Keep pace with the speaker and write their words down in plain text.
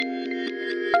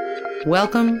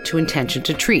Welcome to Intention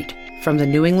to Treat from the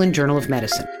New England Journal of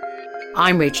Medicine.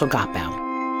 I'm Rachel Gottbaum.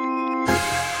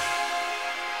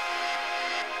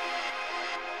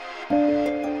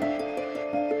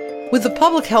 With the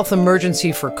public health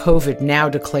emergency for COVID now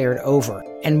declared over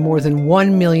and more than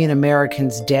 1 million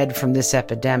Americans dead from this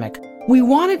epidemic, we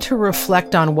wanted to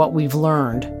reflect on what we've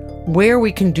learned, where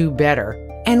we can do better,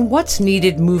 and what's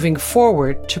needed moving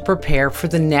forward to prepare for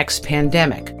the next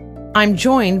pandemic. I'm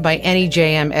joined by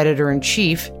NEJM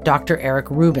Editor-in-Chief, Dr. Eric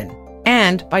Rubin,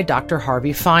 and by Dr.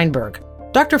 Harvey Fineberg.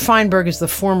 Dr. Fineberg is the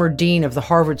former dean of the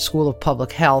Harvard School of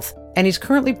Public Health, and he's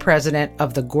currently president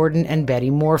of the Gordon and Betty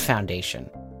Moore Foundation.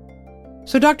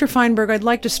 So, Dr. Fineberg, I'd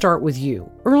like to start with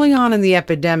you. Early on in the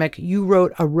epidemic, you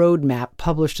wrote a roadmap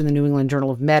published in the New England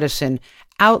Journal of Medicine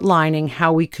outlining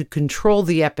how we could control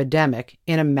the epidemic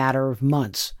in a matter of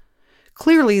months.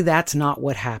 Clearly, that's not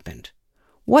what happened.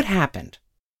 What happened?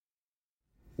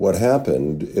 What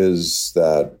happened is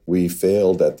that we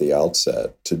failed at the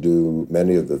outset to do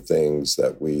many of the things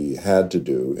that we had to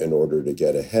do in order to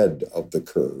get ahead of the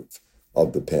curve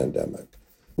of the pandemic.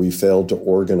 We failed to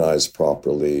organize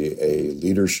properly a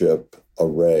leadership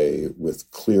array with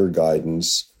clear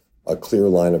guidance, a clear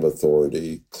line of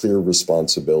authority, clear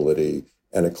responsibility,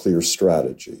 and a clear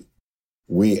strategy.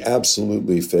 We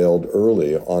absolutely failed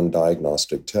early on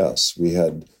diagnostic tests. We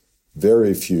had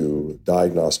very few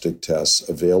diagnostic tests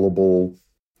available.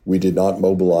 We did not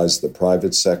mobilize the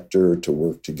private sector to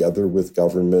work together with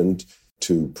government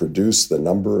to produce the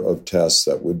number of tests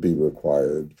that would be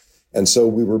required. And so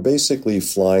we were basically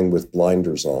flying with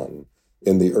blinders on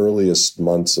in the earliest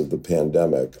months of the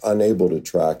pandemic, unable to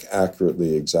track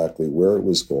accurately exactly where it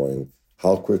was going,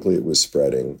 how quickly it was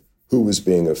spreading, who was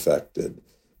being affected.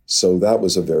 So that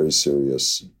was a very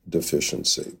serious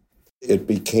deficiency. It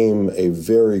became a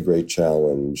very great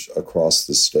challenge across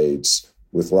the states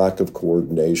with lack of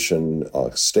coordination,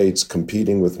 states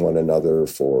competing with one another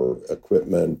for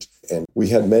equipment. And we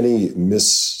had many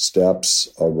missteps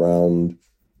around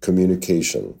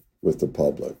communication with the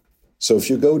public. So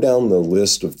if you go down the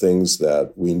list of things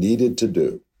that we needed to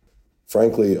do,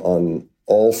 frankly, on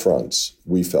all fronts,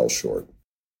 we fell short.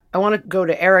 I want to go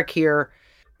to Eric here.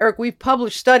 Eric, we've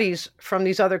published studies from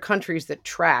these other countries that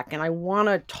track, and I want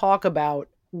to talk about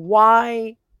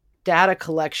why data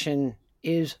collection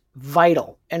is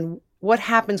vital and what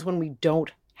happens when we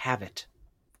don't have it.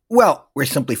 Well, we're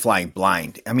simply flying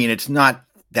blind. I mean, it's not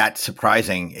that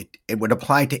surprising. It would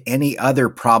apply to any other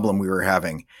problem we were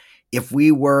having. If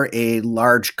we were a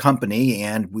large company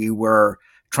and we were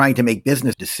trying to make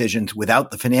business decisions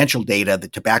without the financial data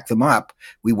to back them up,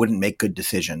 we wouldn't make good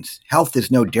decisions. Health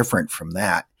is no different from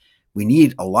that. We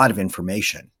need a lot of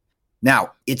information.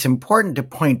 Now, it's important to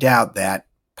point out that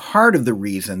part of the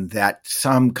reason that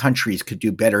some countries could do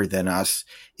better than us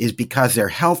is because their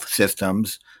health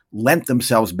systems lent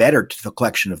themselves better to the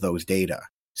collection of those data.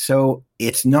 So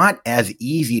it's not as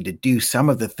easy to do some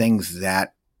of the things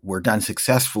that were done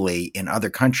successfully in other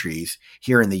countries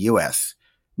here in the US.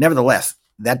 Nevertheless,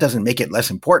 that doesn't make it less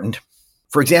important.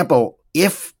 For example,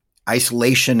 if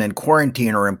isolation and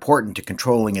quarantine are important to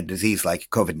controlling a disease like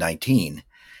COVID-19,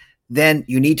 then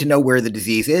you need to know where the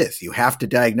disease is. You have to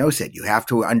diagnose it. You have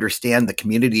to understand the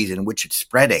communities in which it's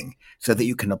spreading so that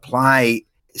you can apply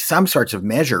some sorts of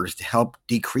measures to help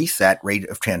decrease that rate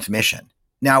of transmission.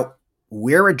 Now,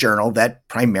 we're a journal that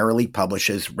primarily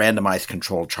publishes randomized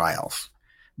controlled trials.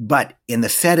 But in the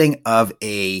setting of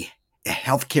a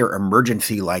healthcare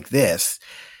emergency like this,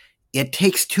 it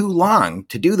takes too long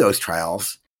to do those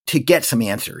trials to get some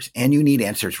answers, and you need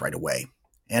answers right away.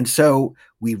 And so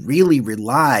we really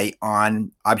rely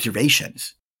on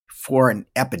observations. For an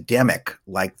epidemic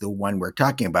like the one we're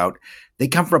talking about, they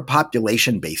come from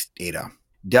population-based data.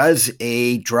 Does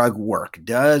a drug work?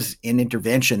 Does an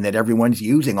intervention that everyone's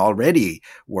using already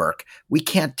work? We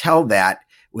can't tell that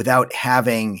without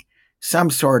having some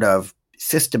sort of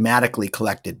systematically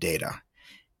collected data.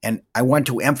 And I want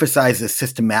to emphasize the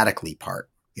systematically part.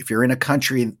 If you're in a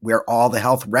country where all the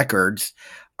health records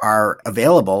are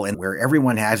available and where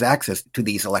everyone has access to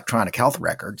these electronic health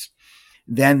records,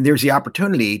 then there's the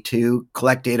opportunity to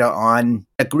collect data on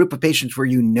a group of patients where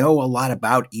you know a lot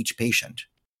about each patient.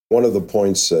 One of the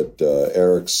points that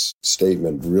Eric's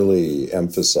statement really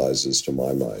emphasizes to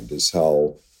my mind is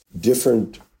how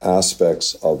different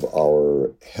aspects of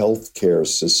our healthcare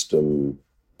system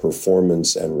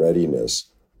performance and readiness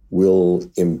will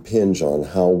impinge on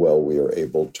how well we are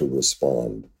able to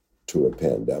respond to a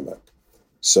pandemic.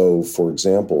 So, for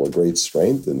example, a great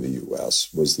strength in the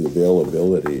U.S. was the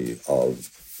availability of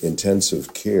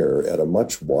intensive care at a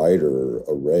much wider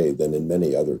array than in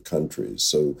many other countries.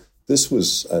 So this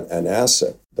was an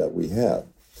asset that we had.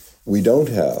 We don't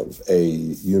have a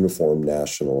uniform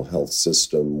national health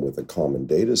system with a common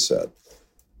data set.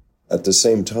 At the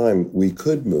same time, we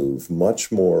could move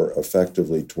much more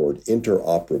effectively toward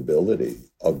interoperability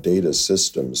of data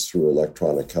systems through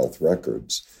electronic health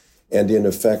records, and in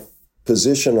effect,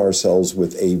 position ourselves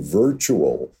with a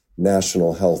virtual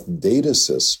national health data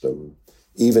system,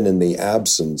 even in the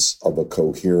absence of a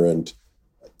coherent,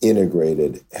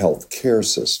 integrated health care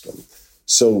system.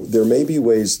 So there may be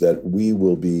ways that we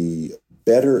will be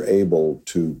better able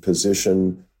to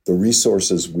position the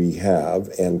resources we have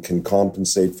and can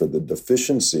compensate for the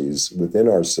deficiencies within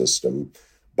our system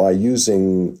by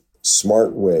using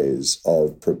smart ways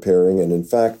of preparing and, in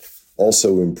fact,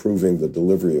 also improving the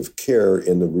delivery of care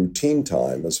in the routine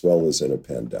time as well as in a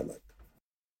pandemic.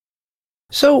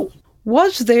 So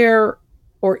was there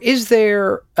or is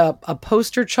there a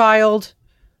poster child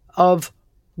of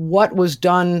what was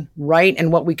done right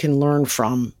and what we can learn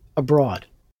from abroad?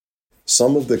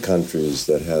 Some of the countries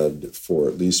that had, for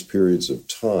at least periods of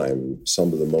time,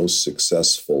 some of the most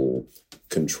successful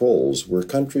controls were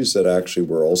countries that actually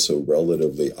were also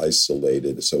relatively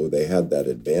isolated, so they had that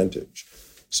advantage.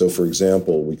 So, for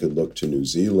example, we could look to New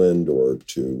Zealand or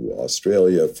to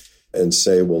Australia and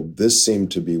say, well, this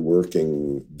seemed to be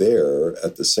working there.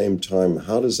 At the same time,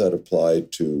 how does that apply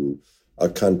to a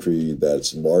country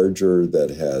that's larger, that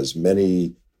has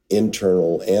many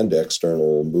internal and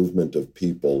external movement of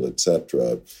people,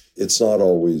 etc.? It's not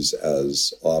always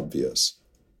as obvious.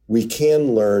 We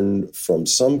can learn from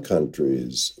some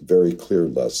countries very clear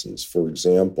lessons. For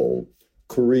example,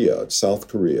 South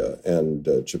Korea, and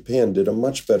Japan did a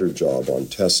much better job on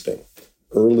testing.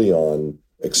 Early on,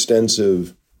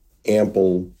 extensive,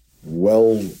 ample,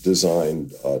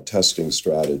 well-designed testing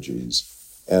strategies.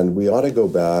 And we ought to go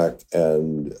back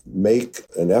and make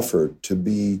an effort to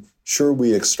be sure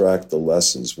we extract the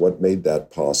lessons. What made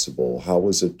that possible? How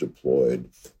was it deployed?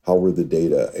 How were the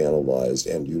data analyzed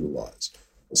and utilized?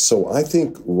 So I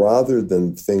think rather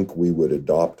than think we would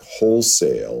adopt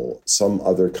wholesale some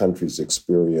other country's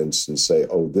experience and say,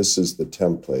 oh, this is the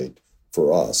template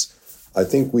for us, I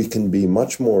think we can be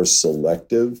much more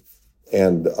selective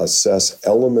and assess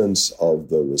elements of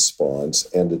the response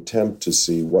and attempt to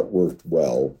see what worked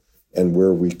well and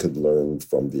where we could learn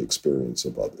from the experience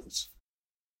of others.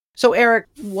 So, Eric,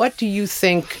 what do you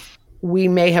think we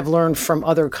may have learned from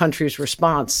other countries'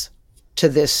 response to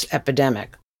this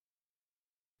epidemic?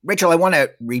 Rachel, I want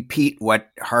to repeat what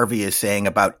Harvey is saying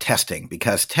about testing,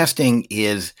 because testing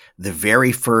is the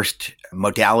very first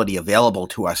modality available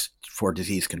to us for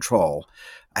disease control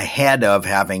ahead of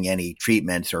having any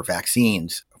treatments or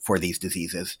vaccines for these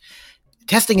diseases.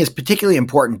 Testing is particularly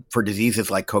important for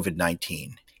diseases like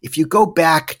COVID-19. If you go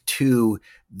back to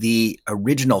the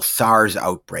original SARS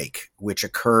outbreak, which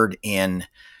occurred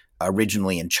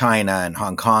originally in China and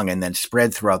Hong Kong and then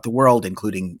spread throughout the world,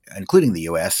 including the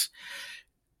US,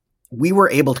 we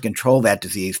were able to control that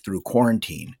disease through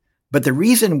quarantine. But the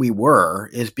reason we were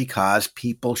is because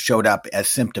people showed up as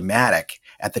symptomatic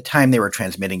at the time they were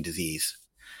transmitting disease.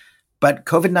 But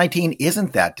COVID-19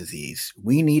 isn't that disease.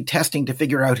 We need testing to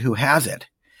figure out who has it.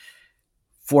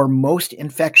 For most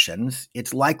infections,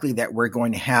 it's likely that we're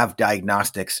going to have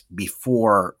diagnostics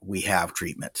before we have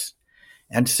treatments.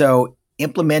 And so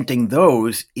implementing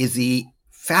those is the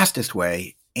fastest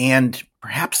way and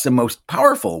perhaps the most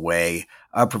powerful way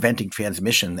of preventing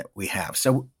transmission that we have.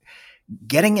 So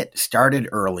getting it started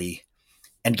early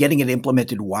and getting it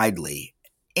implemented widely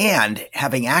and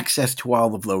having access to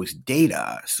all of those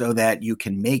data so that you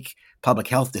can make public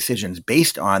health decisions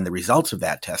based on the results of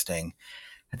that testing,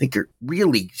 I think are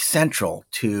really central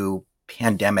to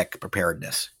pandemic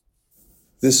preparedness.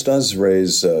 This does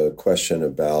raise a question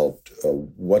about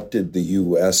what did the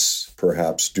U.S.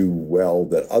 perhaps do well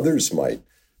that others might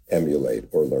emulate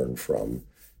or learn from.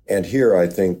 And here I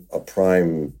think a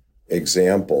prime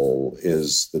example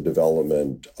is the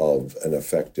development of an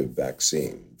effective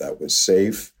vaccine that was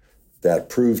safe, that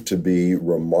proved to be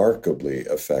remarkably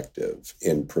effective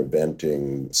in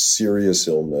preventing serious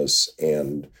illness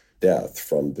and death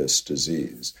from this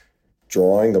disease,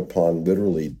 drawing upon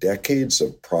literally decades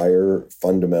of prior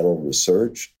fundamental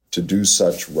research to do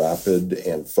such rapid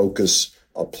and focused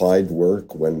applied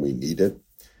work when we need it.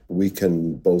 We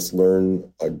can both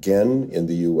learn again in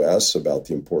the U.S. about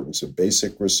the importance of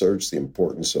basic research, the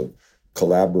importance of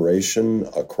collaboration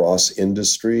across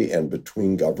industry and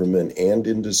between government and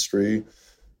industry.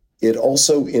 It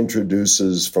also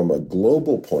introduces, from a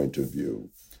global point of view,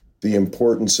 the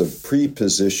importance of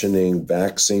pre-positioning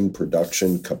vaccine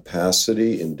production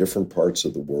capacity in different parts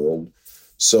of the world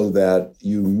so that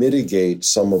you mitigate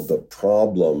some of the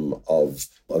problem of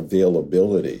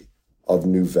availability of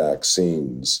new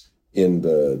vaccines in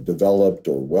the developed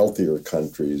or wealthier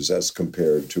countries as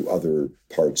compared to other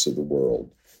parts of the world.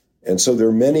 And so there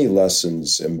are many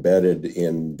lessons embedded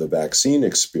in the vaccine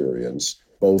experience,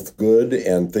 both good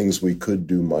and things we could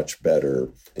do much better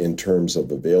in terms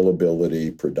of availability,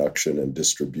 production, and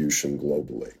distribution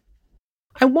globally.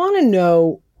 I want to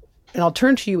know, and I'll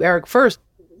turn to you, Eric, first,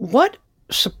 what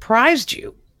surprised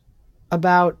you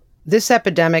about this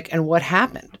epidemic and what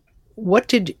happened? What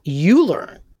did you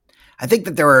learn? I think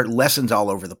that there are lessons all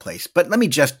over the place, but let me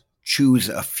just choose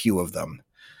a few of them.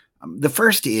 The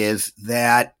first is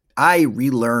that I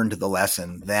relearned the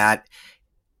lesson that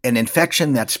an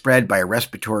infection that's spread by a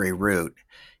respiratory route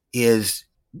is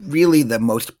really the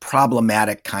most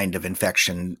problematic kind of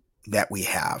infection that we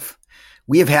have.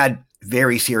 We have had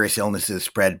very serious illnesses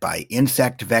spread by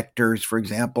insect vectors, for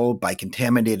example, by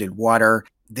contaminated water.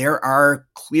 There are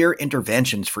clear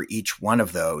interventions for each one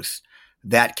of those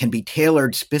that can be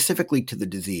tailored specifically to the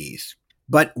disease.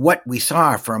 But what we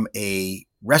saw from a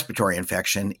respiratory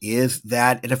infection is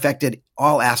that it affected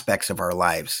all aspects of our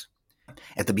lives.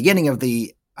 At the beginning of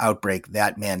the outbreak,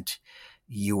 that meant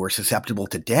you were susceptible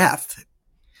to death.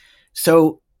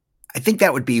 So I think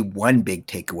that would be one big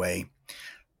takeaway.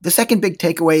 The second big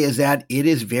takeaway is that it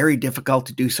is very difficult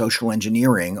to do social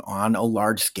engineering on a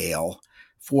large scale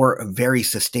for a very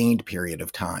sustained period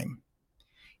of time.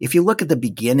 If you look at the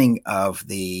beginning of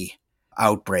the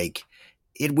outbreak,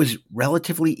 it was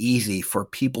relatively easy for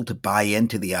people to buy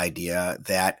into the idea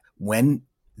that when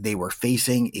they were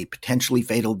facing a potentially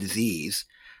fatal disease,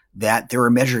 that there were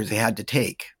measures they had to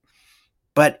take.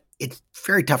 But it's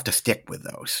very tough to stick with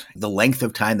those. The length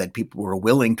of time that people were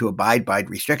willing to abide by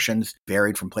restrictions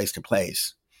varied from place to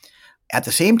place. At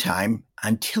the same time,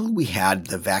 until we had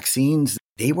the vaccines,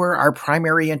 they were our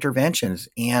primary interventions.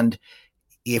 And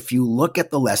if you look at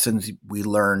the lessons we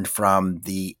learned from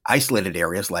the isolated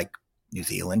areas like New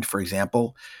Zealand, for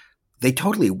example, they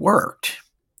totally worked.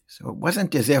 So it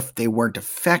wasn't as if they weren't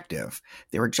effective.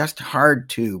 They were just hard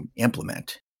to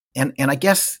implement. And I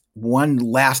guess one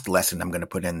last lesson I'm going to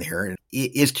put in there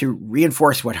is to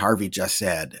reinforce what Harvey just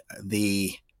said.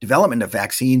 The development of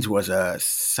vaccines was a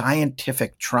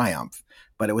scientific triumph,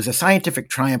 but it was a scientific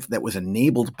triumph that was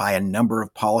enabled by a number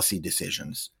of policy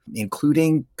decisions,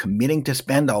 including committing to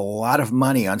spend a lot of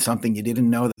money on something you didn't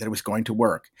know that it was going to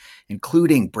work,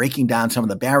 including breaking down some of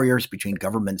the barriers between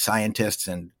government scientists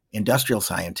and industrial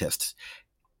scientists.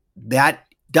 That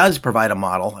does provide a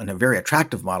model, and a very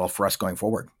attractive model, for us going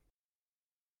forward.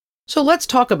 So let's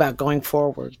talk about going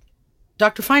forward.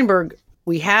 Dr. Fineberg,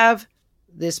 we have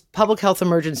this public health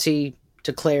emergency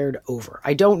declared over.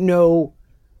 I don't know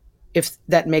if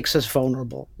that makes us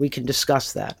vulnerable. We can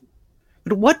discuss that.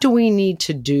 But what do we need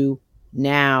to do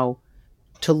now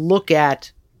to look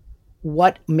at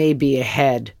what may be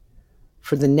ahead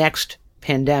for the next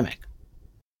pandemic?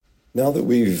 Now that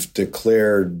we've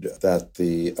declared that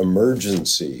the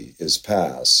emergency is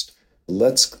past,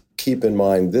 let's keep in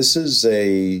mind this is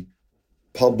a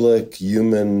public,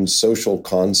 human, social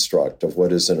construct of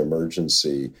what is an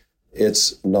emergency.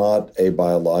 It's not a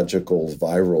biological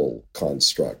viral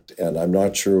construct. And I'm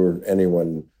not sure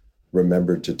anyone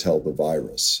remembered to tell the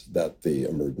virus that the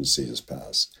emergency is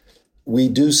past. We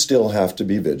do still have to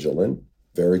be vigilant,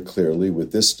 very clearly,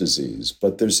 with this disease,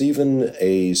 but there's even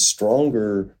a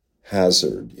stronger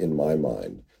hazard in my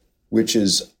mind, which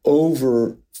is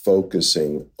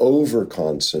over-focusing,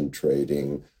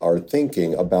 over-concentrating our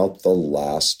thinking about the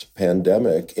last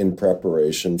pandemic in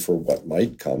preparation for what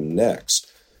might come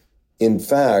next. In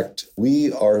fact,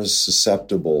 we are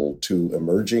susceptible to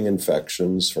emerging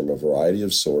infections from a variety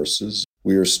of sources.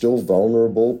 We are still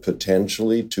vulnerable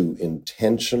potentially to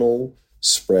intentional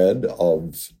spread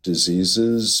of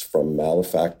diseases from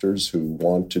malefactors who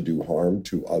want to do harm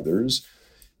to others.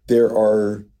 There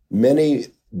are many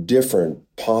different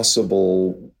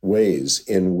possible ways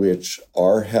in which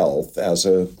our health as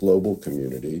a global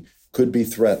community could be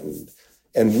threatened.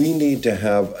 And we need to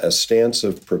have a stance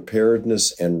of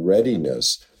preparedness and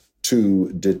readiness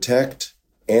to detect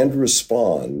and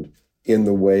respond in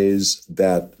the ways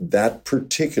that that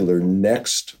particular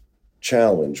next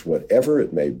challenge, whatever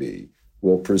it may be,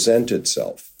 will present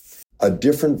itself. A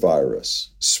different virus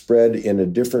spread in a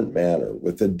different manner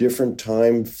with a different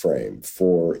time frame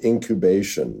for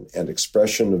incubation and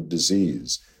expression of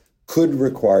disease could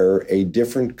require a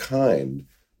different kind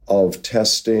of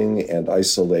testing and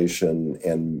isolation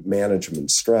and management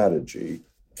strategy.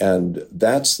 And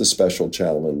that's the special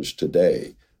challenge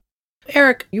today.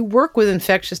 Eric, you work with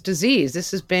infectious disease.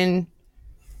 This has been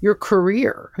your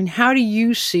career. I mean, how do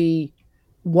you see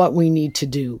what we need to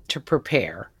do to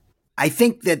prepare? I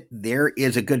think that there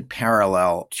is a good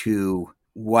parallel to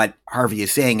what Harvey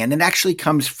is saying, and it actually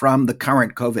comes from the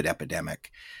current COVID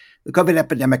epidemic. The COVID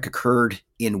epidemic occurred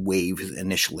in waves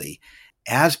initially.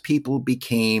 As people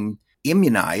became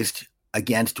immunized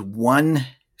against one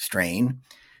strain,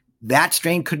 that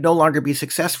strain could no longer be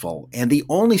successful. And the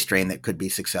only strain that could be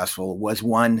successful was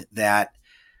one that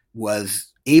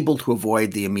was able to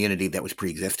avoid the immunity that was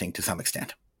pre-existing to some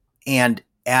extent. And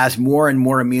as more and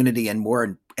more immunity and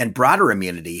more and broader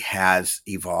immunity has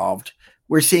evolved,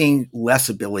 we're seeing less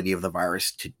ability of the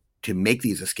virus to make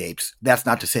these escapes. That's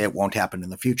not to say it won't happen in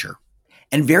the future.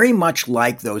 And very much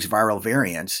like those viral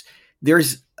variants,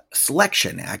 there's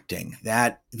selection acting,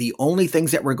 that the only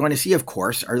things that we're going to see, of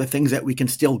course, are the things that we can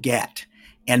still get.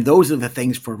 And those are the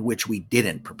things for which we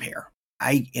didn't prepare.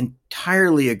 I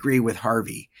entirely agree with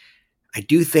Harvey. I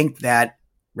do think that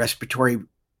respiratory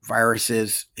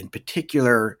viruses in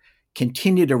particular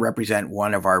continue to represent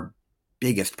one of our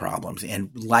biggest problems and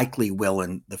likely will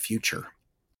in the future.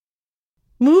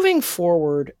 Moving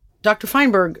forward, Dr.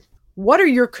 Fineberg, what are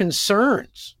your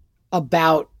concerns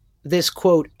about this,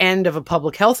 quote, end of a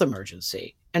public health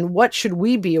emergency? And what should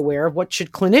we be aware of? What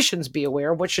should clinicians be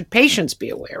aware of? What should patients be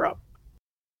aware of?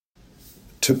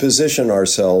 To position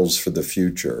ourselves for the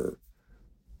future,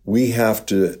 we have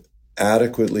to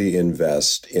adequately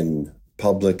invest in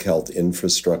public health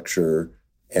infrastructure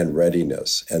and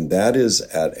readiness. And that is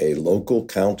at a local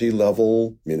county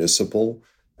level, municipal,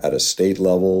 at a state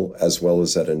level, as well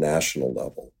as at a national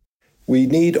level. We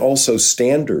need also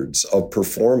standards of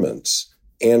performance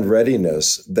and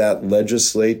readiness that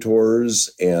legislators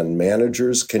and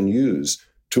managers can use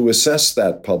to assess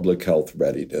that public health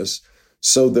readiness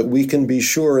so that we can be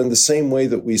sure, in the same way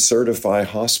that we certify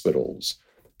hospitals,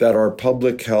 that our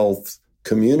public health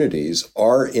communities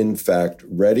are in fact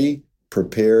ready,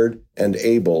 prepared, and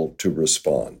able to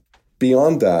respond.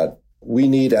 Beyond that, we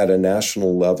need at a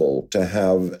national level to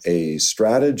have a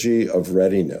strategy of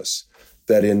readiness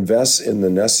that invests in the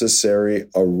necessary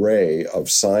array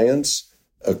of science,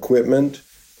 equipment,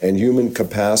 and human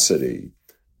capacity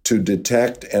to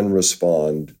detect and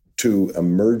respond to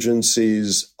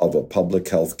emergencies of a public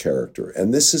health character.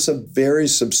 And this is a very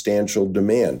substantial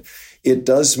demand. It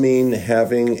does mean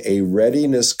having a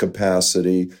readiness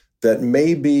capacity that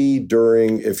may be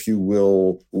during, if you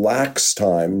will, lax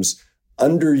times,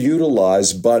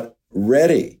 underutilized, but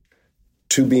ready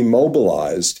to be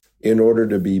mobilized in order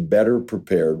to be better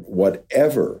prepared,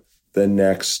 whatever the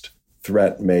next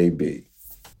threat may be.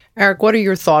 Eric, what are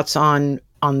your thoughts on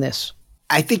this?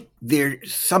 I think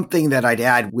there's something that I'd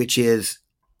add, which is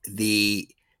the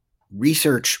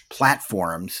research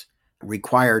platforms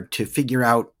required to figure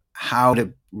out how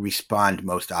to respond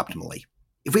most optimally.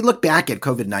 If we look back at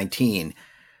COVID-19,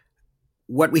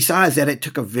 what we saw is that it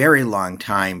took a very long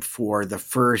time for the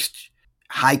first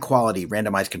high-quality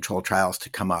randomized controlled trials to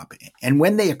come up. And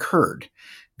when they occurred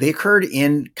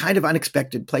in kind of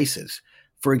unexpected places.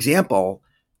 For example,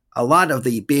 a lot of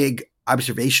the big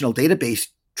observational database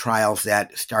trials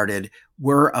that started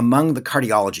were among the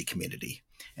cardiology community.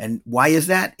 And why is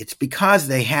that? It's because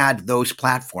they had those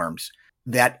platforms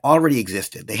that already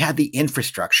existed. They had the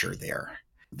infrastructure there,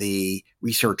 the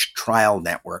research trial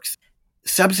networks.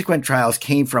 Subsequent trials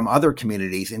came from other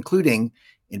communities, including,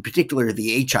 in particular,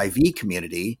 the HIV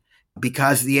community,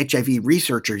 because the HIV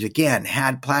researchers, again,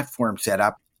 had platforms set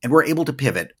up and were able to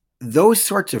pivot. Those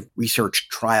sorts of research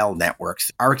trial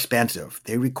networks are expensive.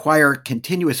 They require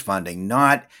continuous funding,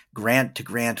 not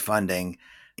grant-to-grant funding,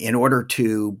 in order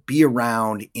to be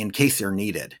around in case they're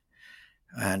needed.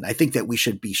 And I think that we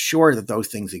should be sure that those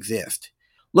things exist.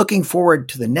 Looking forward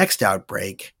to the next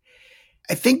outbreak,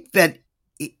 I think that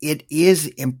it is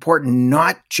important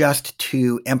not just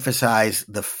to emphasize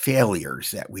the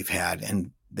failures that we've had,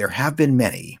 and there have been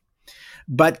many,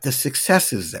 but the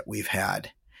successes that we've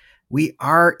had. We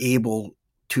are able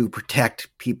to protect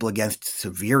people against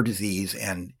severe disease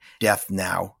and death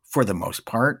now, for the most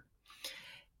part.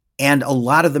 And a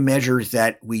lot of the measures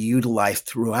that we utilize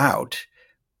throughout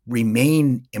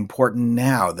remain important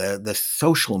now, the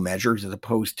social measures as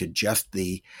opposed to just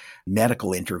the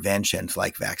medical interventions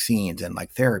like vaccines and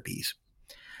like therapies.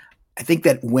 I think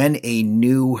that when a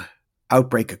new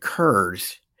outbreak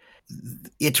occurs,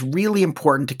 it's really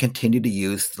important to continue to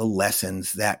use the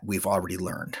lessons that we've already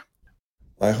learned.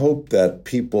 I hope that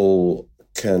people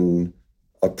can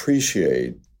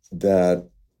appreciate that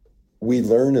we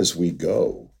learn as we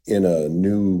go in a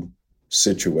new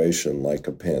situation like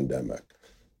a pandemic,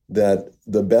 that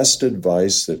the best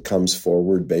advice that comes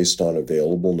forward based on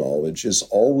available knowledge is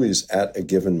always at a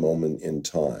given moment in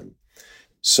time.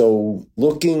 So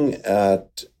looking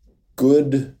at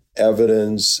good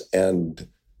evidence and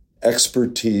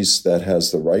expertise that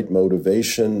has the right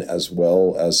motivation as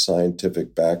well as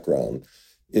scientific background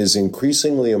is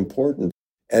increasingly important.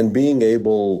 And being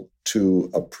able to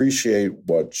appreciate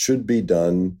what should be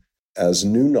done as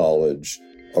new knowledge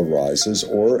arises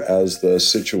or as the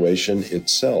situation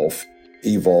itself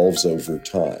evolves over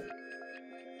time.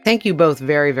 Thank you both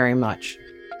very, very much.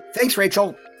 Thanks,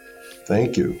 Rachel.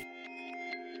 Thank you.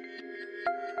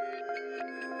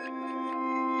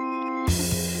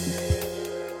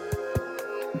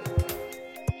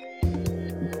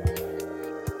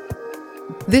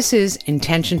 This is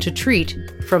Intention to Treat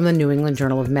from the New England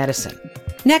Journal of Medicine.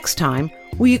 Next time,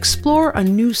 we explore a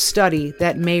new study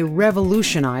that may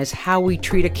revolutionize how we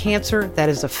treat a cancer that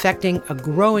is affecting a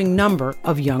growing number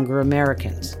of younger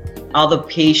Americans. Other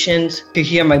patients to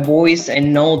hear my voice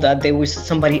and know that there was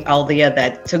somebody out there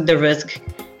that took the risk,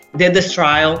 did this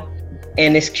trial,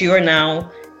 and is cured now,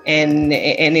 and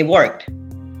it worked.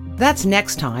 That's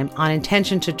next time on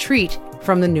Intention to Treat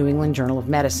from the New England Journal of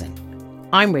Medicine.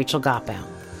 I'm Rachel Gottbaum.